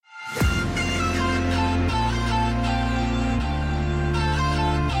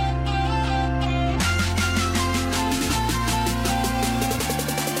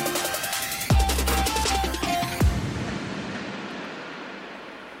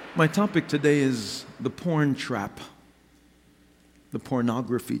My topic today is the porn trap, the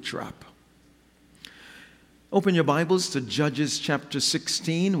pornography trap. Open your Bibles to Judges chapter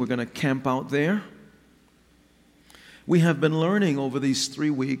 16. We're going to camp out there. We have been learning over these 3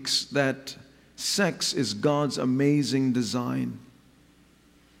 weeks that sex is God's amazing design.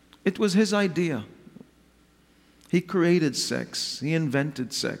 It was His idea. He created sex. He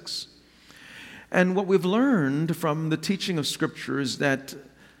invented sex. And what we've learned from the teaching of Scripture is that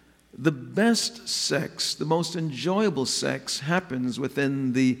the best sex, the most enjoyable sex, happens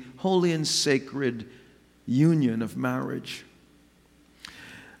within the holy and sacred union of marriage.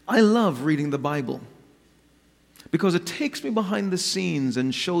 I love reading the Bible because it takes me behind the scenes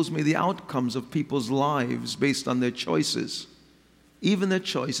and shows me the outcomes of people's lives based on their choices, even their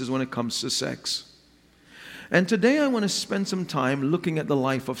choices when it comes to sex. And today I want to spend some time looking at the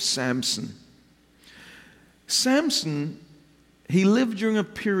life of Samson. Samson, he lived during a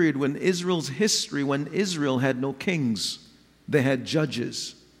period when Israel's history, when Israel had no kings. They had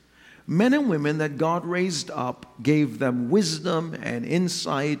judges. Men and women that God raised up gave them wisdom and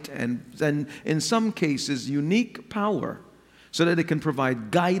insight and in some cases unique power so that they can provide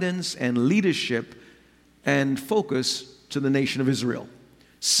guidance and leadership and focus to the nation of Israel.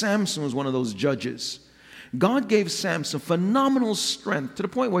 Samson was one of those judges. God gave Samson phenomenal strength to the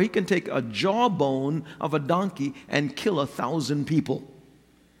point where he can take a jawbone of a donkey and kill 1,000 people.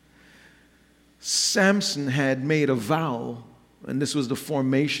 Samson had made a vow, and this was the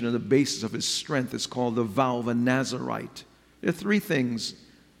formation and the basis of his strength. It's called the vow of a Nazirite. There are 3 things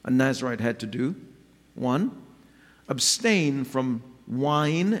a Nazirite had to do. 1, abstain from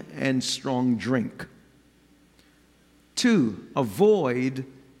wine and strong drink. 2, avoid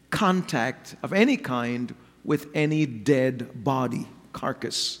contact of any kind with any dead body,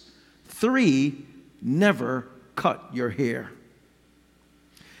 carcass. 3, never cut your hair.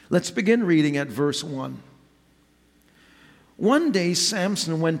 Let's begin reading at verse 1. One day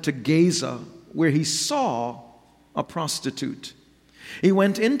Samson went to Gaza, where he saw a prostitute. He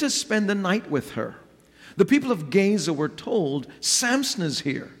went in to spend the night with her. The people of Gaza were told, "Samson is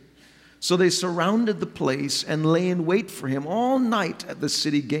here." So they surrounded the place and lay in wait for him all night at the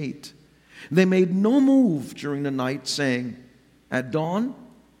city gate. They made no move during the night, saying, "At dawn,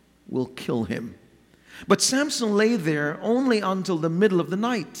 we'll kill him." But Samson lay there only until the middle of the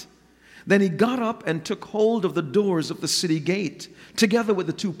night. Then he got up and took hold of the doors of the city gate, together with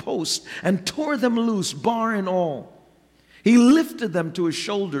the 2 posts, and tore them loose, bar and all. He lifted them to his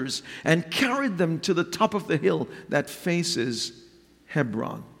shoulders and carried them to the top of the hill that faces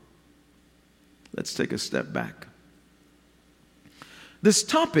Hebron. Let's take a step back. This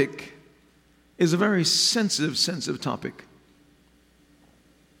topic is a very sensitive topic.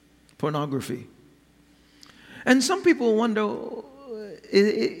 Pornography. And some people wonder,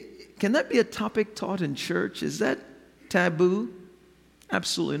 can that be a topic taught in church? Is that taboo?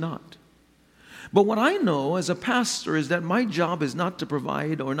 Absolutely not. But what I know as a pastor is that my job is not to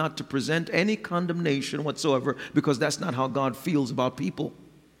provide or not to present any condemnation whatsoever, because that's not how God feels about people.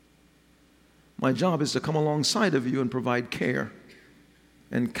 My job is to come alongside of you and provide care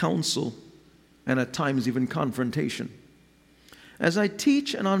and counsel and at times even confrontation. As I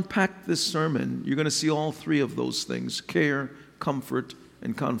teach and unpack this sermon, you're going to see all 3 of those things: care, comfort,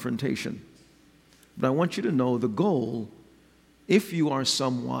 and confrontation. But I want you to know the goal, if you are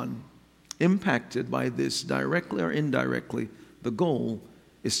someone impacted by this directly or indirectly, the goal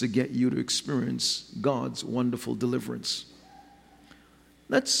is to get you to experience God's wonderful deliverance.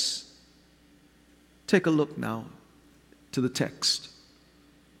 Let's take a look now to the text.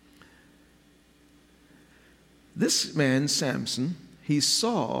 This man, Samson, he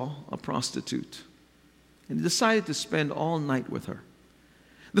saw a prostitute and he decided to spend all night with her.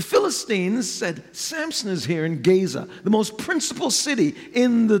 The Philistines said, "Samson is here in Gaza, the most principal city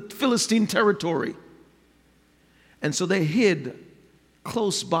in the Philistine territory." And so they hid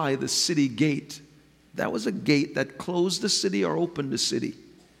close by the city gate. That was a gate that closed the city or opened the city.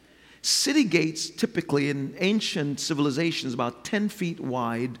 City gates typically in ancient civilizations about 10 feet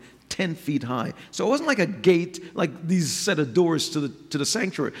wide, 10 feet high. So it wasn't like a gate, like these set of doors to the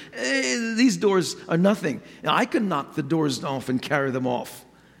sanctuary. These doors are nothing. Now, I could knock the doors off and carry them off.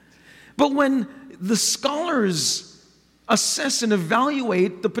 But when the scholars assess and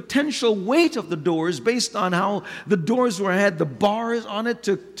evaluate the potential weight of the doors based on how the doors had the bars on it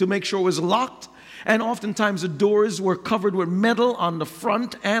to make sure it was locked, And oftentimes the doors were covered with metal on the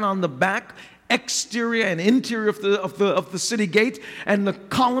front and on the back, exterior and interior of the city gate, and the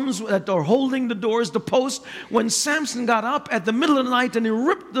columns that are holding the doors, the post. When Samson got up at the middle of the night and he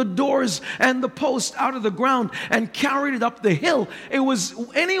ripped the doors and the post out of the ground and carried it up the hill, it was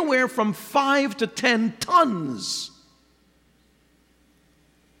anywhere from 5 to 10 tons.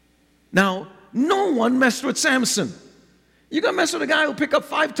 Now, no one messed with Samson. You gonna mess with a guy who'll pick up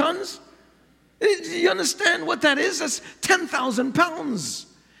 5 tons? You understand what that is? That's 10,000 pounds.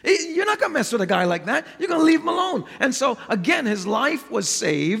 You're not going to mess with a guy like that. You're going to leave him alone. And so, again, his life was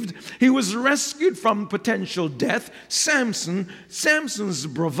saved. He was rescued from potential death. Samson's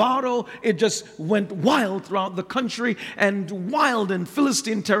bravado, it just went wild throughout the country and wild in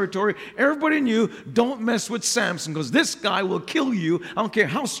Philistine territory. Everybody knew, don't mess with Samson because this guy will kill you. I don't care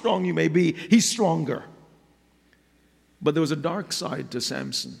how strong you may be, he's stronger. But there was a dark side to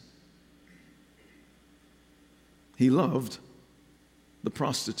Samson. He loved the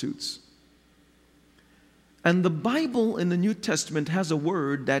prostitutes. And the Bible in the New Testament has a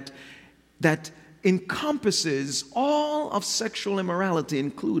word that encompasses all of sexual immorality,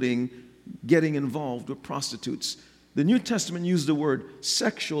 including getting involved with prostitutes. The New Testament used the word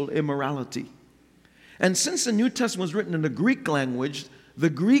sexual immorality. And since the New Testament was written in the Greek language,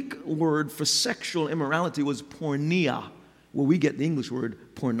 the Greek word for sexual immorality was porneia, where we get the English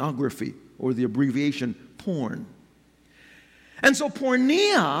word pornography, or the abbreviation porn. And so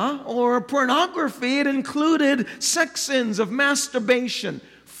porneia, or pornography, it included sex sins of masturbation,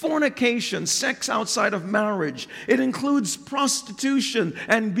 fornication, sex outside of marriage. It includes prostitution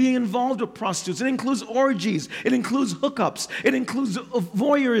and being involved with prostitutes. It includes orgies. It includes hookups. It includes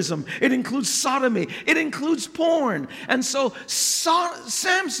voyeurism. It includes sodomy. It includes porn. And so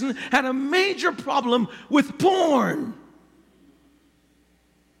Samson had a major problem with porn.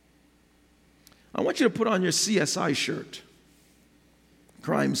 I want you to put on your CSI shirt.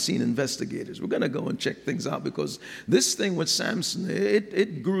 Crime Scene Investigators. We're going to go and check things out because this thing with Samson,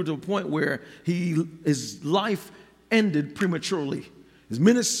 it grew to a point where his life ended prematurely. His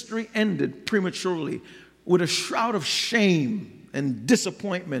ministry ended prematurely with a shroud of shame and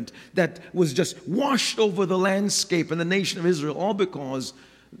disappointment that was just washed over the landscape and the nation of Israel, all because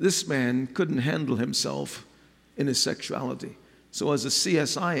this man couldn't handle himself in his sexuality. So as a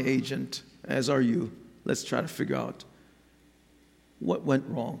CSI agent, as are you, let's try to figure out what went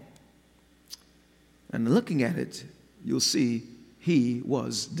wrong. And looking at it, you'll see he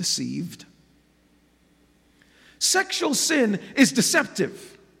was deceived. Sexual sin is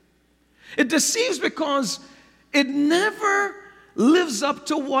deceptive. It deceives because it never lives up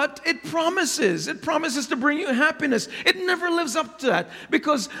to what it promises. It promises to bring you happiness. It never lives up to that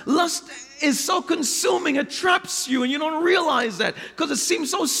because lust is so consuming, it traps you and you don't realize that because it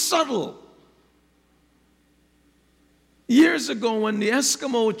seems so subtle. Years ago, when the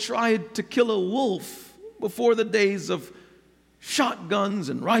Eskimo tried to kill a wolf before the days of shotguns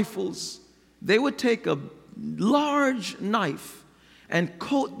and rifles, they would take a large knife and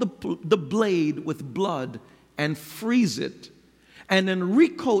coat the blade with blood and freeze it, and then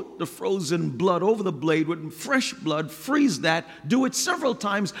recoat the frozen blood over the blade with fresh blood, freeze that, do it several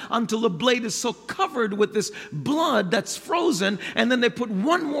times until the blade is so covered with this blood that's frozen, and then they put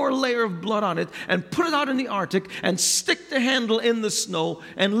one more layer of blood on it and put it out in the Arctic and stick the handle in the snow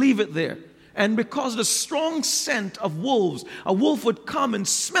and leave it there. And because of the strong scent of wolves, a wolf would come and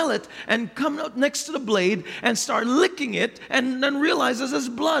smell it and come out next to the blade and start licking it and then realizes it's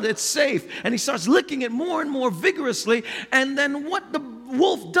blood, it's safe. And he starts licking it more and more vigorously. And then what the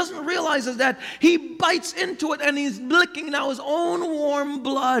wolf doesn't realize is that he bites into it and he's licking now his own warm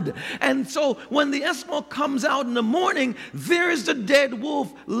blood. And so when the Eskimo comes out in the morning, there's the dead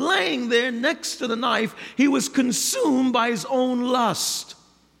wolf laying there next to the knife. He was consumed by his own lust.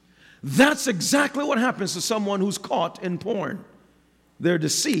 That's exactly what happens to someone who's caught in porn. They're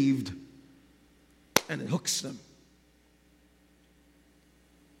deceived, and it hooks them.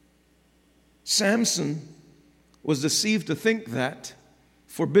 Samson was deceived to think that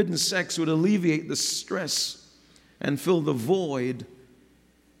forbidden sex would alleviate the stress and fill the void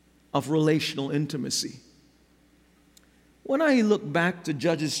of relational intimacy. When I look back to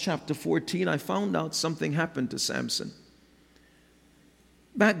Judges chapter 14, I found out something happened to Samson.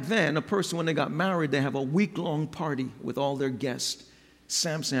 Back then, a person, when they got married, they have a week-long party with all their guests.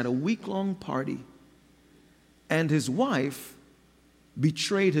 Samson had a week-long party, and his wife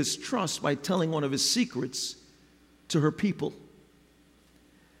betrayed his trust by telling one of his secrets to her people.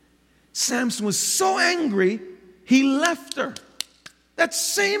 Samson was so angry, he left her. That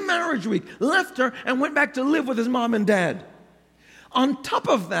same marriage week, left her and went back to live with his mom and dad. On top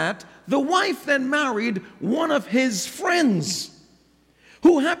of that, the wife then married one of his friends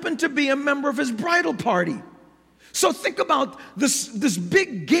who happened to be a member of his bridal party. So think about this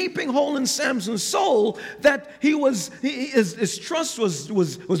big gaping hole in Samson's soul that his trust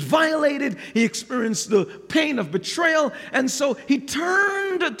was violated. He experienced the pain of betrayal, and so he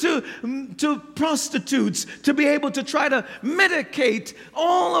turned to prostitutes to be able to try to medicate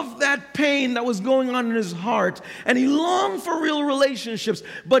all of that pain that was going on in his heart. And he longed for real relationships,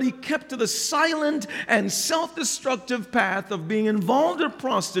 but he kept to the silent and self-destructive path of being involved in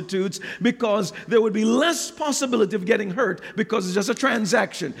prostitutes because there would be less possibility of getting hurt because it's just a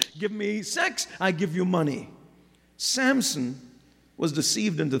transaction. Give me sex, I give you money. Samson was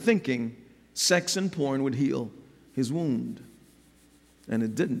deceived into thinking sex and porn would heal his wound, and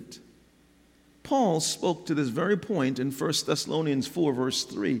it didn't. Paul spoke to this very point in 1 Thessalonians 4 verse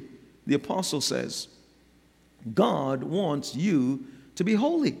 3. The apostle says, God wants you to be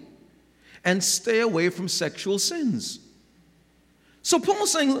holy and stay away from sexual sins. So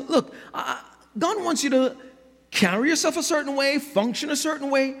Paul's saying, look, God wants you to carry yourself a certain way, function a certain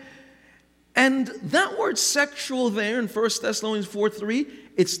way. And that word sexual there in 1 Thessalonians 4:3,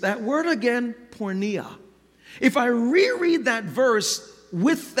 it's that word again, porneia. If I reread that verse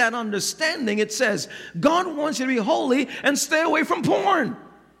with that understanding, it says, God wants you to be holy and stay away from porn.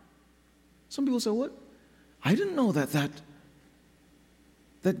 Some people say, what? I didn't know that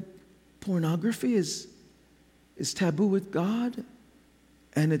pornography is taboo with God,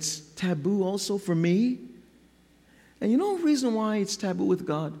 and it's taboo also for me. And you know the reason why it's taboo with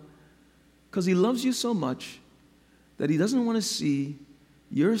God? Because He loves you so much that He doesn't want to see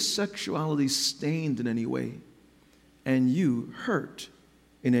your sexuality stained in any way and you hurt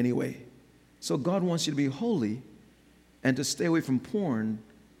in any way. So God wants you to be holy and to stay away from porn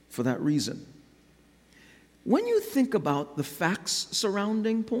for that reason. When you think about the facts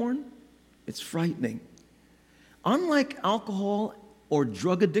surrounding porn, it's frightening. Unlike alcohol or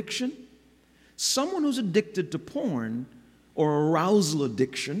drug addiction, someone who's addicted to porn or arousal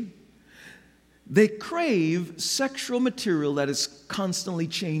addiction, they crave sexual material that is constantly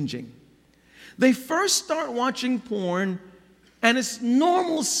changing. They first start watching porn and it's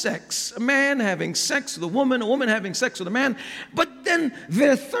normal sex, a man having sex with a woman having sex with a man, but then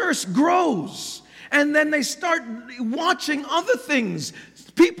their thirst grows and then they start watching other things.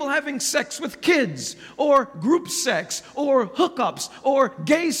 People having sex with kids, or group sex, or hookups, or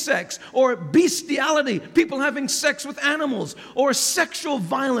gay sex, or bestiality, people having sex with animals, or sexual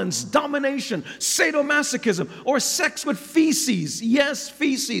violence, domination, sadomasochism, or sex with feces. Yes,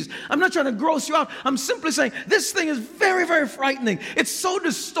 feces. I'm not trying to gross you out. I'm simply saying this thing is very, very frightening. It so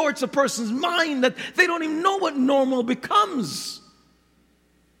distorts a person's mind that they don't even know what normal becomes.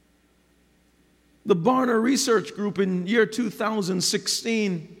 The Barna Research Group in year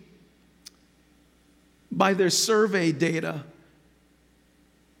 2016, by their survey data,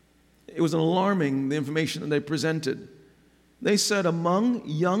 it was alarming, the information that they presented. They said among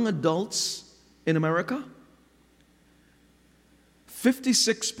young adults in America,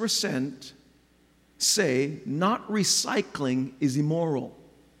 56% say not recycling is immoral,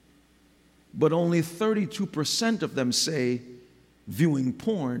 but only 32% of them say viewing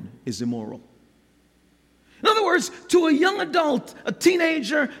porn is immoral. In other words, to a young adult, a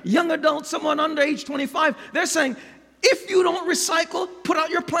teenager, young adult, someone under age 25, they're saying, if you don't recycle, put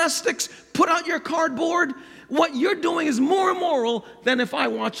out your plastics, put out your cardboard, what you're doing is more immoral than if I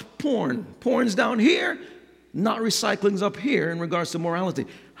watch porn. Porn's down here, not recycling's up here in regards to morality.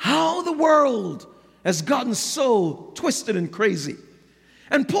 How the world has gotten so twisted and crazy.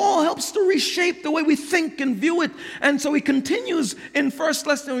 And Paul helps to reshape the way we think and view it. And so he continues in 1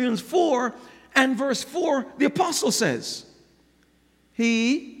 Thessalonians 4, and verse 4, the apostle says,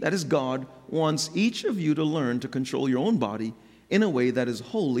 He, that is God, wants each of you to learn to control your own body in a way that is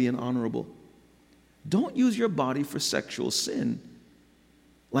holy and honorable. Don't use your body for sexual sin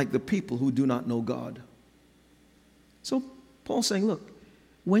like the people who do not know God. So Paul's saying, look,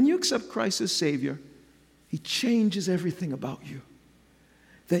 when you accept Christ as Savior, He changes everything about you.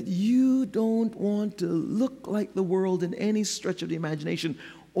 That you don't want to look like the world in any stretch of the imagination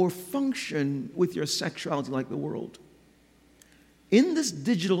or function with your sexuality like the world. In this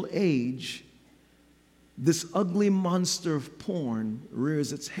digital age, this ugly monster of porn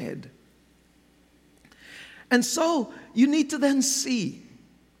rears its head. And so you need to then see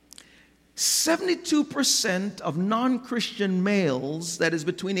 72% of non-Christian males, that is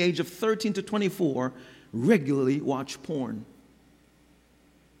between the age of 13 to 24, regularly watch porn.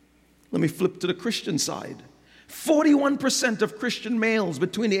 Let me flip to the Christian side. 41% of Christian males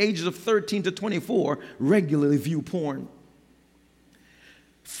between the ages of 13 to 24 regularly view porn.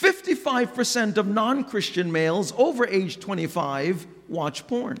 55% of non-Christian males over age 25 watch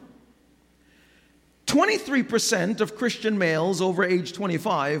porn. 23% of Christian males over age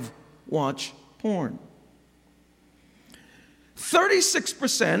 25 watch porn.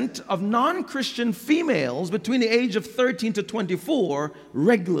 36% of non-Christian females between the age of 13 to 24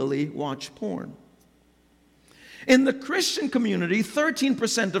 regularly watch porn. In the Christian community,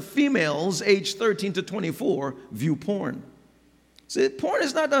 13% of females aged 13 to 24 view porn. See, porn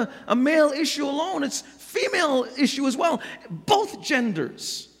is not a male issue alone, it's a female issue as well. Both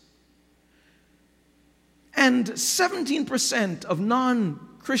genders. And 17% of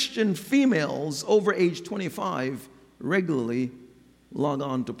non-Christian females over age 25 regularly log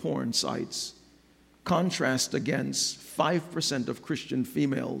on to porn sites. Contrast against 5% of Christian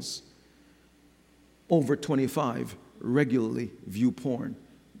females over 25 regularly view porn.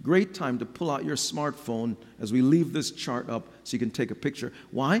 Great time to pull out your smartphone as we leave this chart up so you can take a picture.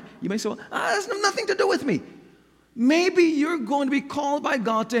 Why? You may say, well, that's nothing to do with me. Maybe you're going to be called by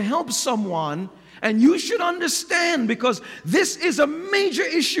God to help someone, and you should understand, because this is a major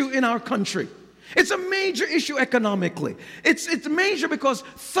issue in our country. It's a major issue economically. It's major because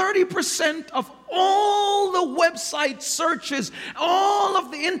 30% of all the website searches, all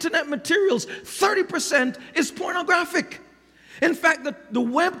of the internet materials, 30% is pornographic. In fact, the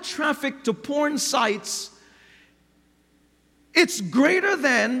web traffic to porn sites, it's greater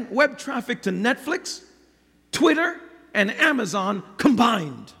than web traffic to Netflix, Twitter, and Amazon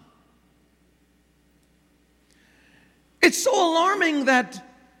combined. It's so alarming that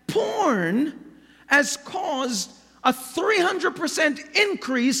porn has caused a 300%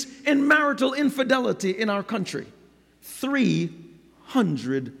 increase in marital infidelity in our country.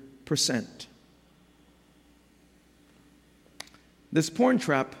 300%. This porn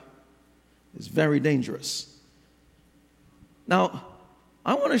trap is very dangerous. Now,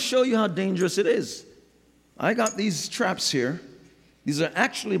 I want to show you how dangerous it is. I got these traps here. These are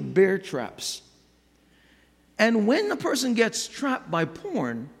actually bear traps. And when a person gets trapped by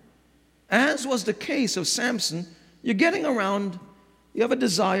porn, as was the case of Samson, you're getting around, you have a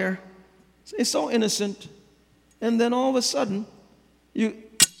desire, it's so innocent, and then all of a sudden, you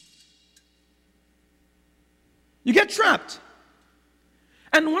get trapped.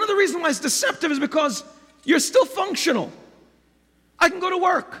 And one of the reasons why it's deceptive is because you're still functional. I can go to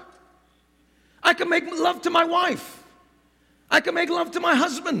work. I can make love to my wife. I can make love to my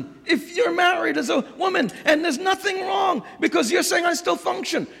husband if you're married as a woman, and there's nothing wrong because you're saying I still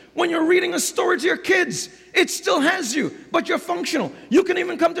function. When you're reading a story to your kids, it still has you, but you're functional. You can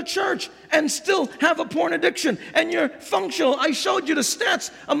even come to church and still have a porn addiction, and you're functional. I showed you the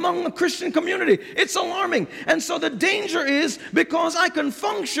stats among the Christian community. It's alarming. And so the danger is, because I can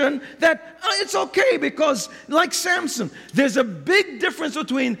function, that it's okay, because like Samson, there's a big difference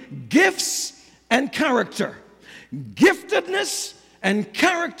between gifts and character. Giftedness and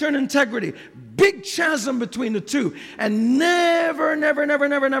character and integrity. Big chasm between the two. And never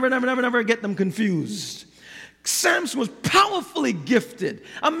get them confused. Samson was powerfully gifted.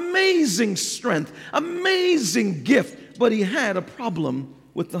 Amazing strength. Amazing gift. But he had a problem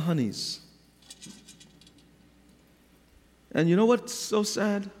with the honeys. And you know what's so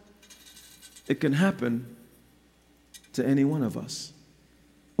sad? It can happen to any one of us.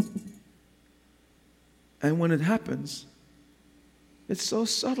 And when it happens, it's so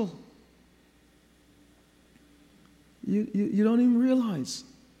subtle. You don't even realize.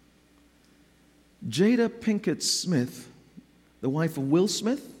 Jada Pinkett Smith, the wife of Will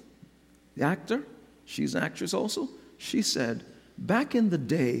Smith, the actor, she's an actress also, she said, back in the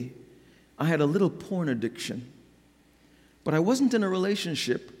day, I had a little porn addiction. But I wasn't in a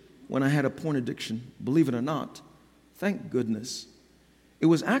relationship when I had a porn addiction, believe it or not. Thank goodness. It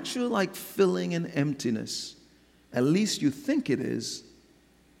was actually like filling an emptiness. At least you think it is,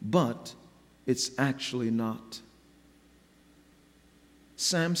 but it's actually not.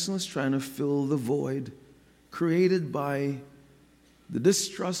 Samson was trying to fill the void created by the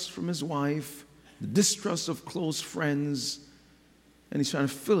distrust from his wife, the distrust of close friends, and he's trying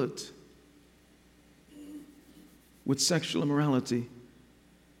to fill it with sexual immorality.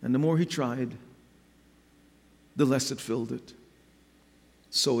 And the more he tried, the less it filled it.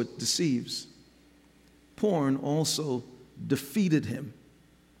 So it deceives. Porn also defeated him.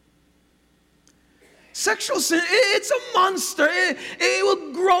 Sexual sin, it's a monster. It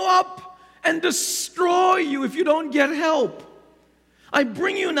will grow up and destroy you if you don't get help. I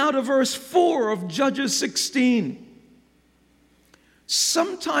bring you now to verse 4 of Judges 16.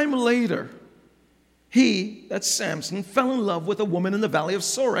 Sometime later, he, that's Samson, fell in love with a woman in the valley of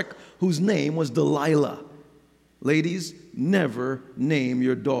Sorek whose name was Delilah. Ladies, never name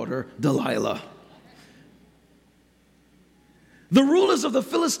your daughter Delilah. The rulers of the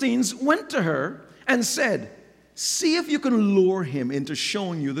Philistines went to her and said, see if you can lure him into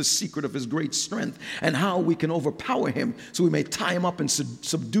showing you the secret of his great strength and how we can overpower him so we may tie him up and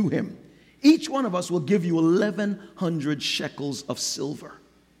subdue him. Each one of us will give you 1,100 shekels of silver.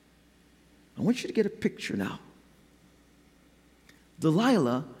 I want you to get a picture now.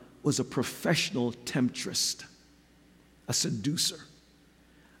 Delilah was a professional temptress, a seducer,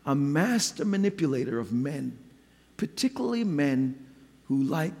 a master manipulator of men, particularly men who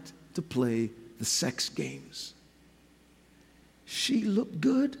liked to play the sex games. She looked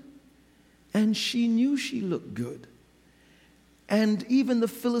good, and she knew she looked good. And even the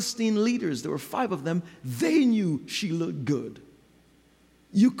Philistine leaders, there were 5 of them, they knew she looked good.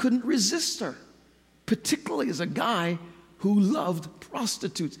 You couldn't resist her, particularly as a guy who loved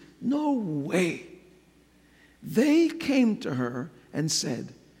prostitutes. No way. They came to her and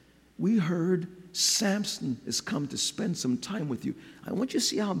said, we heard Samson has come to spend some time with you. I want you to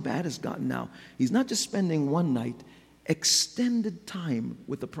see how bad it's gotten now. He's not just spending one night, extended time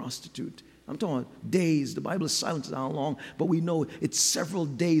with a prostitute. I'm talking days. The Bible is silent on how long, but we know it's several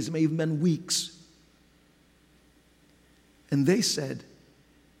days, it may have been weeks. And they said,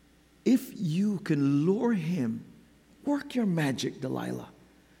 if you can lure him, work your magic, Delilah.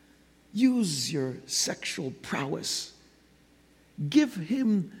 Use your sexual prowess. Give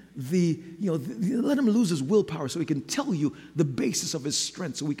him let him lose his willpower so he can tell you the basis of his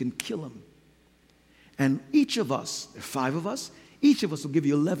strength so we can kill him. And each of us, there are 5 of us, each of us will give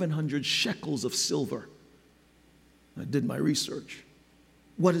you 1,100 shekels of silver. I did my research.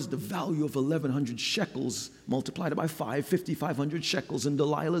 What is the value of 1,100 shekels multiplied by 5, 5,500 shekels in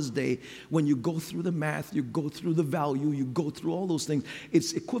Delilah's day? When you go through the math, you go through the value, you go through all those things,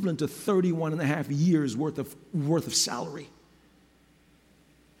 it's equivalent to 31 and a half years worth of salary.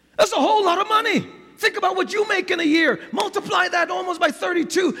 That's a whole lot of money. Think about what you make in a year. Multiply that almost by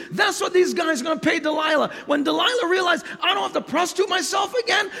 32. That's what these guys are going to pay Delilah. When Delilah realized, I don't have to prostitute myself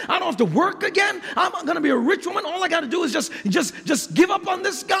again. I don't have to work again. I'm going to be a rich woman. All I got to do is just give up on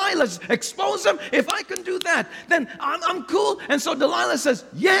this guy. Let's expose him. If I can do that, then I'm cool. And so Delilah says,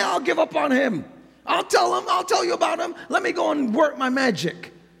 yeah, I'll give up on him. I'll tell you about him. Let me go and work my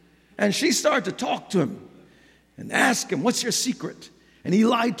magic. And she started to talk to him and ask him, what's your secret? And he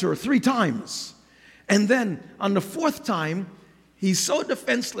lied to her 3 times. And then on the 4th time, he's so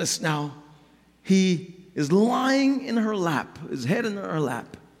defenseless now, he is lying in her lap, his head in her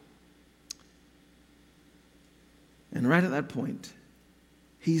lap. And right at that point,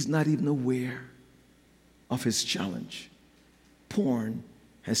 he's not even aware of his challenge. Porn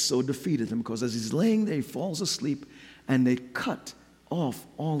has so defeated him because as he's laying there, he falls asleep and they cut off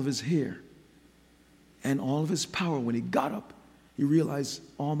all of his hair and all of his power. When he got up, he realized,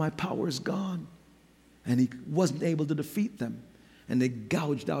 all my power is gone. And he wasn't able to defeat them. And they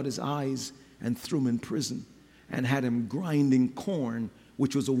gouged out his eyes and threw him in prison and had him grinding corn,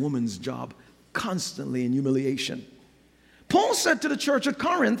 which was a woman's job, constantly in humiliation. Paul said to the church at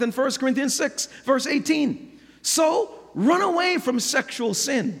Corinth in 1 Corinthians 6, verse 18, so run away from sexual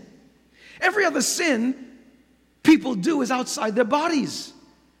sin. Every other sin people do is outside their bodies.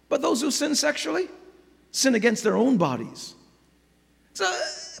 But those who sin sexually sin against their own bodies. So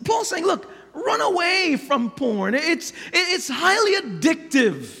Paul's saying, look, run away from porn. It's highly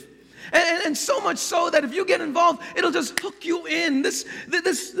addictive. And so much so that if you get involved, it'll just hook you in.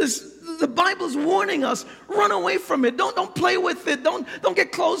 The Bible's warning us, run away from it. Don't play with it. Don't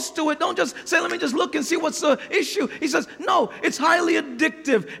get close to it. Don't just say, let me just look and see what's the issue. He says, no, it's highly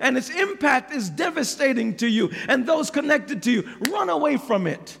addictive and its impact is devastating to you and those connected to you. Run away from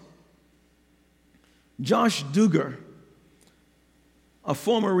it. Josh Duggar, a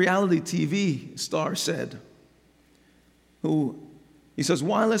former reality TV star, said, he says,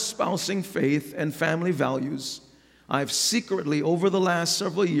 while espousing faith and family values, I've secretly, over the last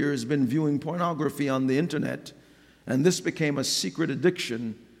several years, been viewing pornography on the internet, and this became a secret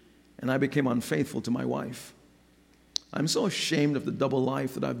addiction, and I became unfaithful to my wife. I'm so ashamed of the double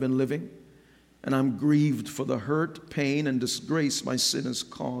life that I've been living, and I'm grieved for the hurt, pain, and disgrace my sin has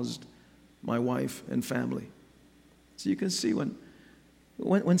caused my wife and family. So you can see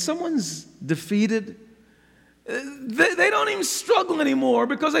when someone's defeated, they don't even struggle anymore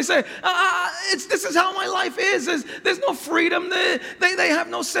because they say, this is how my life is. There's no freedom. They have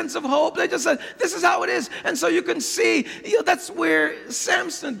no sense of hope. They just said, this is how it is. And so you can see, that's where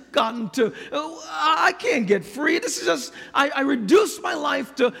Samson got into. I can't get free. This is just, I reduced my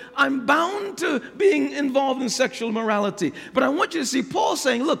life to, I'm bound to being involved in sexual immorality. But I want you to see Paul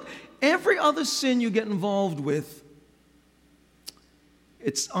saying, look, every other sin you get involved with,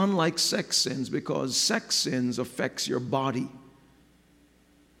 it's unlike sex sins, because sex sins affects your body.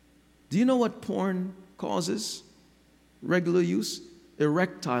 Do you know what porn causes? Regular use?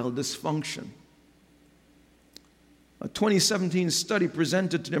 Erectile dysfunction. A 2017 study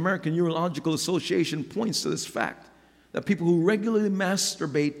presented to the American Urological Association points to this fact, that people who regularly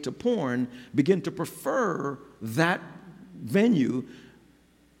masturbate to porn begin to prefer that venue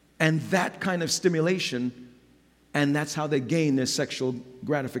and that kind of stimulation, and that's how they gain their sexual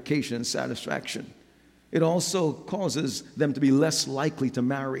gratification and satisfaction. It also causes them to be less likely to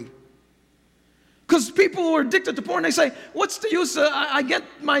marry. Because people who are addicted to porn, they say, what's the use? I get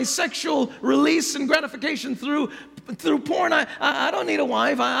my sexual release and gratification through porn. I don't need a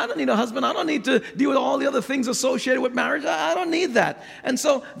wife. I don't need a husband. I don't need to deal with all the other things associated with marriage. I don't need that. And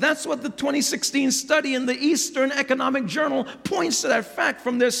so that's what the 2016 study in the Eastern Economic Journal points to, that fact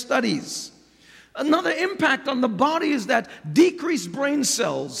from their studies. Another impact on the body is that decreased brain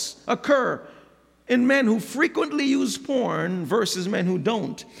cells occur in men who frequently use porn versus men who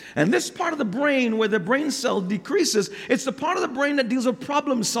don't. And this part of the brain where the brain cell decreases, it's the part of the brain that deals with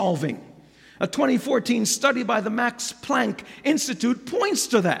problem solving. A 2014 study by the Max Planck Institute points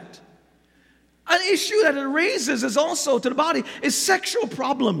to that. An issue that it raises is also to the body is sexual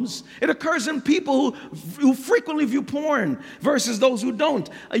problems. It occurs in people who frequently view porn versus those who don't.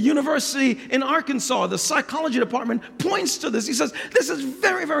 A university in Arkansas, the psychology department points to this. He says, this is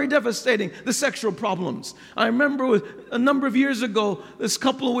very, very devastating, the sexual problems. I remember a number of years ago, this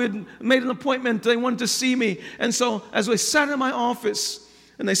couple had made an appointment. They wanted to see me. And so as we sat in my office,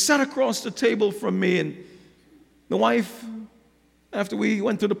 and they sat across the table from me, and the wife, after we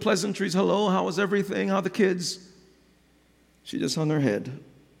went through the pleasantries, hello, how was everything, how are the kids? She just hung her head.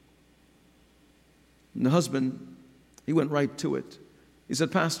 And the husband, he went right to it. He said,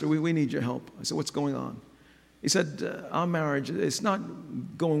 Pastor, we need your help. I said, what's going on? He said, our marriage, it's not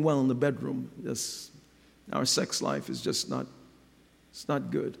going well in the bedroom. Our sex life is just not, it's not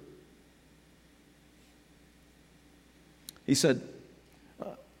good. He said,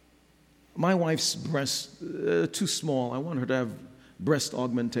 my wife's breasts too small. I want her to have breast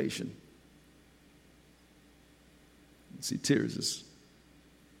augmentation. See, tears is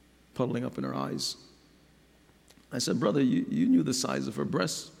puddling up in her eyes. I said, brother, you knew the size of her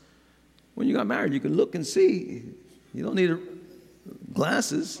breasts. When you got married, you could look and see. You don't need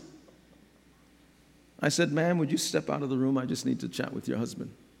glasses. I said, ma'am, would you step out of the room? I just need to chat with your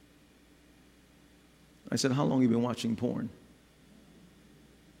husband. I said, how long have you been watching porn?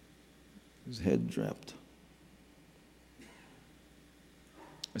 His head dropped.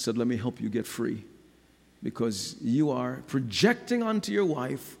 I said, let me help you get free, because you are projecting onto your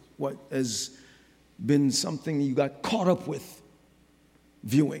wife what has been something you got caught up with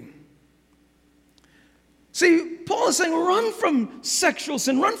viewing. See, Paul is saying run from sexual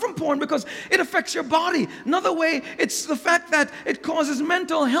sin, run from porn, because it affects your body. Another way, it's the fact that it causes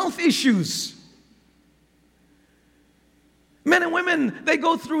mental health issues. Men and women, they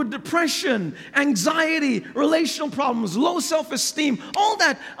go through depression, anxiety, relational problems, low self-esteem. All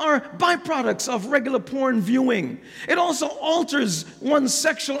that are byproducts of regular porn viewing. It also alters one's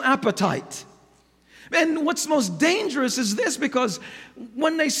sexual appetite. And what's most dangerous is this, because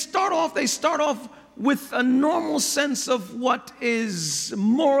when they start off with a normal sense of what is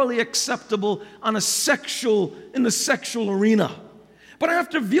morally acceptable in the sexual arena. But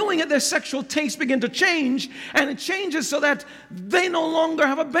after viewing it, their sexual tastes begin to change, and it changes so that they no longer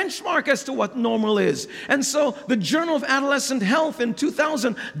have a benchmark as to what normal is. And so the Journal of Adolescent Health in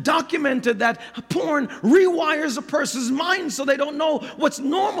 2000 documented that porn rewires a person's mind so they don't know what's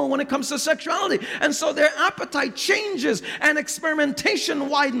normal when it comes to sexuality. And so their appetite changes, and experimentation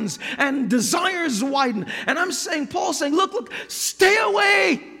widens, and desires widen. And Paul's saying, look, stay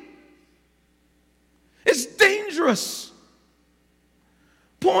away. It's dangerous.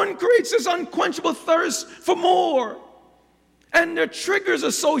 Porn creates this unquenchable thirst for more. And there are triggers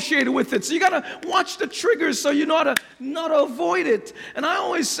associated with it. So you got to watch the triggers so you know how to avoid it. And I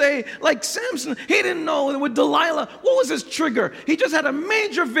always say, like Samson, he didn't know with Delilah, what was his trigger? He just had a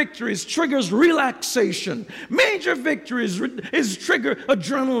major victory. His trigger's relaxation. Major victories is trigger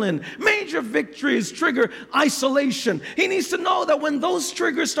adrenaline. Major victories trigger isolation. He needs to know that when those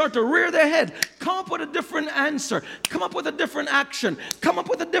triggers start to rear their head, come up with a different answer, come up with a different action, come up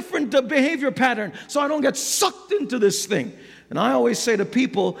with a different behavior pattern so I don't get sucked into this thing. And I always say to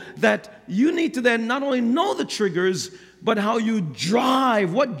people that you need to then not only know the triggers, but how you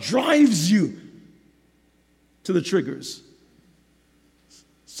drive, what drives you to the triggers.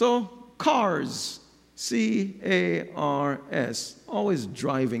 So cars, C-A-R-S, always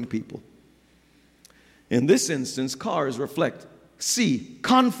driving people. In this instance, cars reflect C,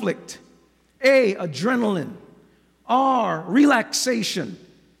 conflict, A, adrenaline, R, relaxation,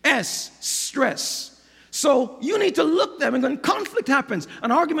 S, stress. So you need to look them, and when conflict happens,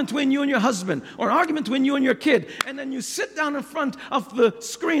 an argument between you and your husband, or an argument between you and your kid, and then you sit down in front of the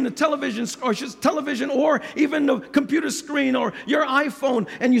screen, the television, or even the computer screen, or your iPhone,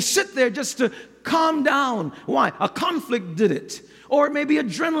 and you sit there just to calm down. Why? A conflict did it. Or maybe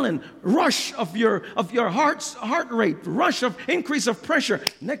adrenaline, rush of your heart rate, rush of increase of pressure.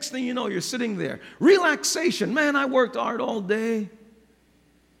 Next thing you know, you're sitting there. Relaxation. Man, I worked hard all day.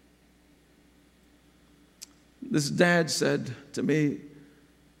 This dad said to me,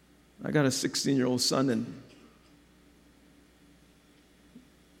 I got a 16-year-old son, and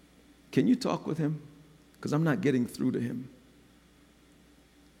can you talk with him? Because I'm not getting through to him.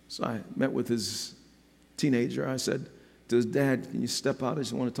 So I met with his teenager. I said to his dad, can you step out? I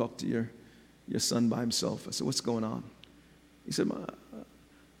just want to talk to your son by himself. I said, what's going on? He said,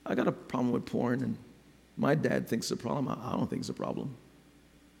 I got a problem with porn, and my dad thinks it's a problem. I don't think it's a problem.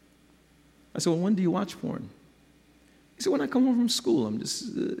 I said, well, when do you watch porn? He said, when I come home from school, I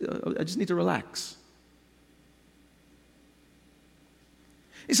just need to relax.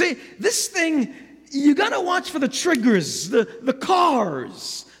 You see, this thing, you got to watch for the triggers, the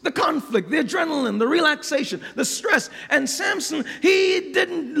cars, the conflict, the adrenaline, the relaxation, the stress. And Samson, he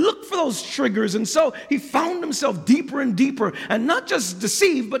didn't look for those triggers. And so he found himself deeper and deeper, and not just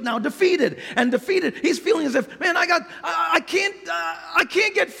deceived, but now defeated. And defeated, he's feeling as if, man, I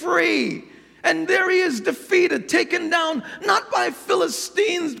can't get free. And there he is, defeated, taken down, not by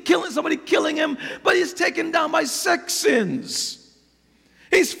Philistines, somebody killing him, but he's taken down by sex sins.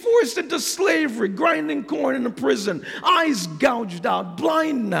 He's forced into slavery, grinding corn in a prison, eyes gouged out,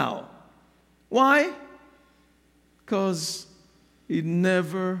 blind now. Why? Because he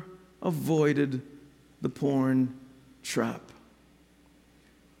never avoided the porn trap.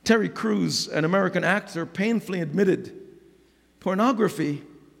 Terry Crews, an American actor, painfully admitted pornography,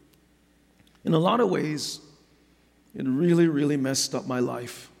 in a lot of ways, it really, really messed up my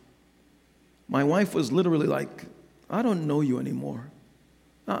life. My wife was literally like, I don't know you anymore.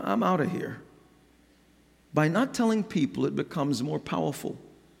 I'm out of here. By not telling people, it becomes more powerful.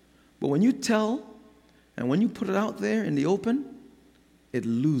 But when you tell, and when you put it out there in the open, it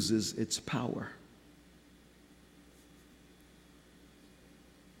loses its power.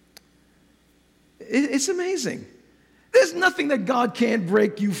 It's amazing. There's nothing that God can't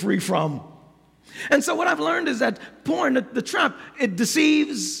break you free from. And so what I've learned is that porn, the trap, it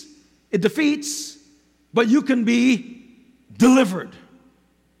deceives, it defeats, but you can be delivered.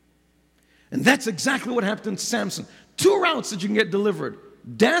 And that's exactly what happened to Samson. Two routes that you can get delivered: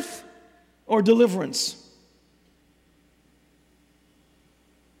 death or deliverance.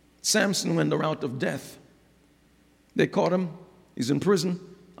 Samson went the route of death. They caught him. He's in prison.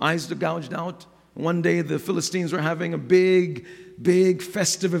 Eyes are gouged out. One day the Philistines were having a big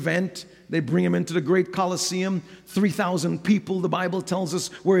festive event. They bring him into the great Colosseum. 3,000 people, the Bible tells us,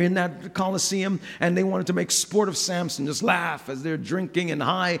 were in that Colosseum, and they wanted to make sport of Samson, just laugh as they're drinking and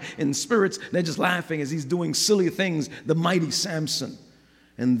high in spirits. They're just laughing as he's doing silly things, the mighty Samson.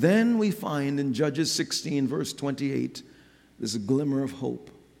 And then we find in Judges 16, verse 28, there's a glimmer of hope.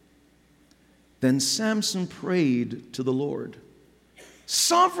 Then Samson prayed to the Lord,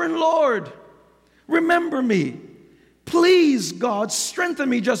 Sovereign Lord, remember me. Please, God, strengthen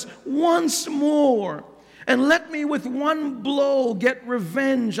me just once more, and let me with one blow get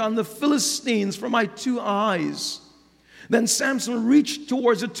revenge on the Philistines for my two eyes. Then Samson reached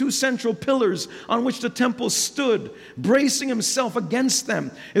towards the two central pillars on which the temple stood, bracing himself against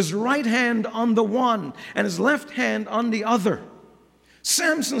them, his right hand on the one and his left hand on the other.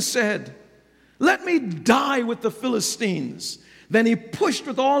 Samson said, let me die with the Philistines. Then he pushed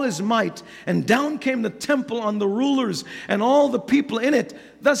with all his might, and down came the temple on the rulers and all the people in it.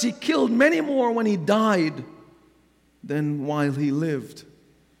 Thus he killed many more when he died than while he lived.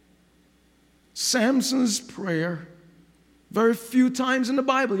 Samson's prayer, very few times in the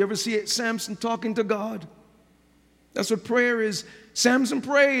Bible you ever see Samson talking to God. That's what prayer is. Samson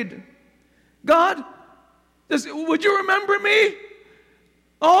prayed, God, would you remember me?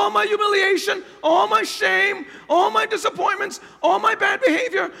 All my humiliation, all my shame, all my disappointments, all my bad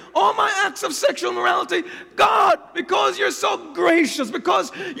behavior, all my acts of sexual immorality. God, because you're so gracious,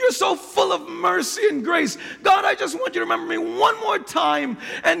 because you're so full of mercy and grace, God, I just want you to remember me one more time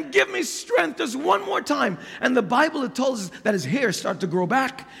and give me strength just one more time. And the Bible, it tells us that his hair started to grow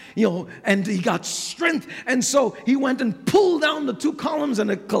back, and he got strength. And so he went and pulled down the 2 columns, and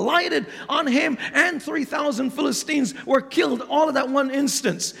it collided on him, and 3,000 Philistines were killed all at that one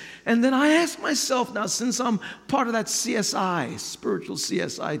instant. And then I ask myself now, since I'm part of that CSI, spiritual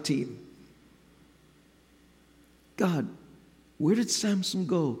CSI team, God, where did Samson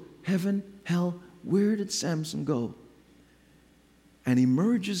go? Heaven, hell, where did Samson go? And he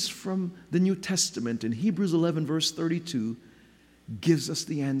emerges from the New Testament in Hebrews 11, verse 32, gives us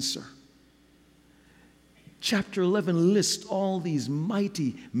the answer. Chapter 11 lists all these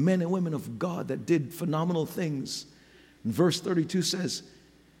mighty men and women of God that did phenomenal things. And verse 32 says,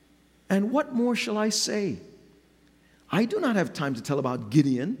 "And what more shall I say? I do not have time to tell about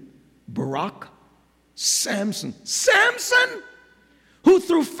Gideon, Barak, Samson, who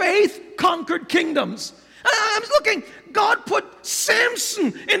through faith conquered kingdoms." I'm looking, God put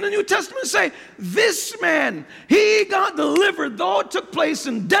Samson in the New Testament and say, this man, he got delivered, though it took place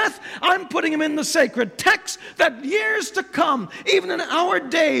in death. I'm putting him in the sacred text that years to come, even in our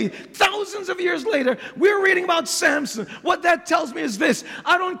day, thousands of years later, we're reading about Samson. What that tells me is this: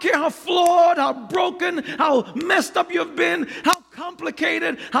 I don't care how flawed, how broken, how messed up you've been, how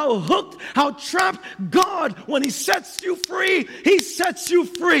complicated, how hooked, how trapped. God, when he sets you free, he sets you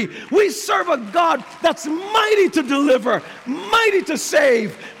free. We serve a God that's mighty to deliver, mighty to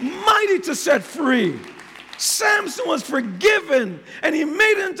save, mighty to set free. Samson was forgiven and he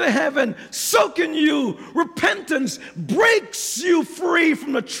made it into heaven. So can you. Repentance breaks you free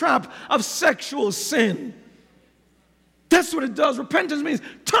from the trap of sexual sin. That's what it does. Repentance means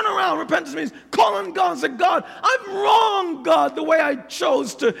turn around. Repentance means call on God and say, God, I'm wrong, God, the way I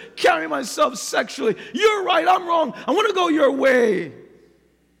chose to carry myself sexually. You're right, I'm wrong. I want to go your way.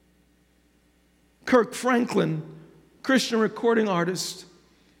 Kirk Franklin, Christian recording artist,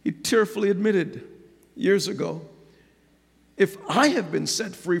 he tearfully admitted years ago, if I have been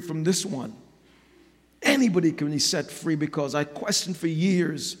set free from this one, anybody can be set free, because I questioned for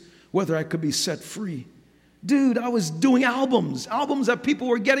years whether I could be set free. Dude, I was doing albums that people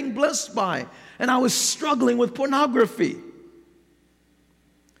were getting blessed by, and I was struggling with pornography.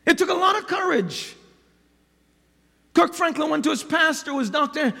 It took a lot of courage. Kirk Franklin went to his pastor, who was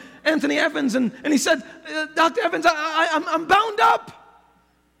Dr. Anthony Evans, and he said, Dr. Evans, I'm bound up.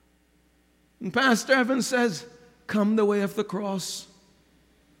 And Pastor Evans says, come the way of the cross.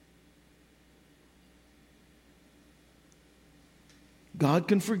 God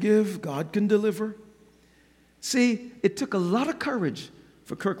can forgive, God can deliver. See, it took a lot of courage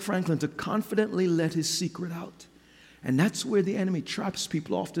for Kirk Franklin to confidently let his secret out. And that's where the enemy traps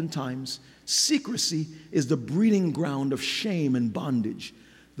people oftentimes. Secrecy is the breeding ground of shame and bondage.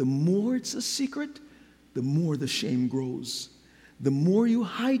 The more it's a secret, the more the shame grows. The more you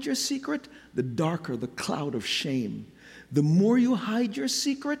hide your secret, the darker the cloud of shame. The more you hide your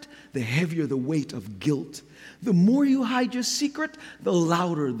secret, the heavier the weight of guilt. The more you hide your secret, the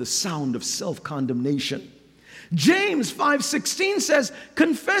louder the sound of self-condemnation. James 5:16 says,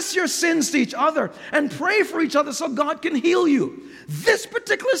 confess your sins to each other and pray for each other so God can heal you. This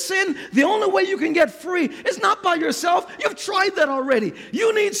particular sin, the only way you can get free is not by yourself. You've tried that already.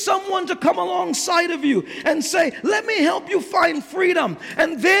 You need someone to come alongside of you and say, let me help you find freedom.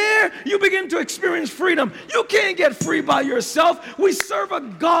 And there you begin to experience freedom. You can't get free by yourself. We serve a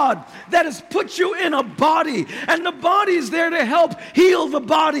God that has put you in a body, and the body is there to help heal the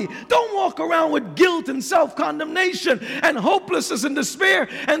body. Don't walk around with guilt and self-condemnation and hopelessness and despair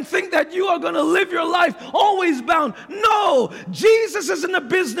and think that you are going to live your life always bound. No, Jesus is in the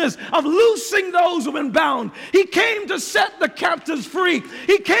business of loosing those who've been bound. He came to set the captives free.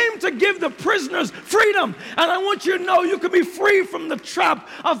 He came to give the prisoners freedom. And I want you to know you can be free from the trap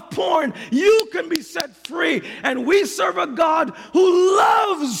of porn. You can be set free. And we serve a God who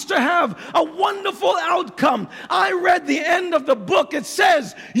loves to have a wonderful outcome. I read the end of the book. It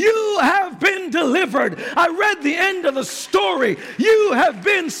says, you have been delivered. I read the end of the story. You have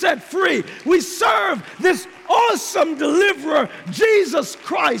been set free. We serve this awesome deliverer, Jesus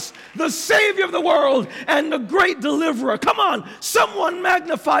Christ, the Savior of the world and the great deliverer. Come on, someone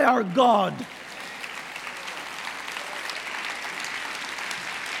magnify our God.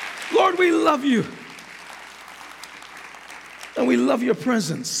 Lord, we love you. And we love your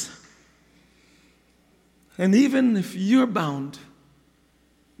presence. And even if you're bound,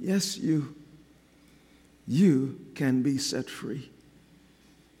 yes, you can be set free.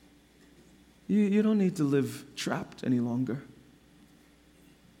 You don't need to live trapped any longer.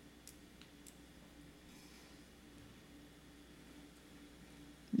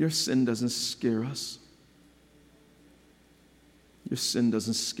 Your sin doesn't scare us. Your sin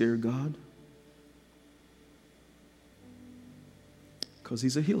doesn't scare God. Because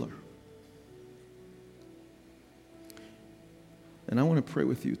He's a healer. And I want to pray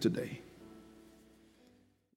with you today.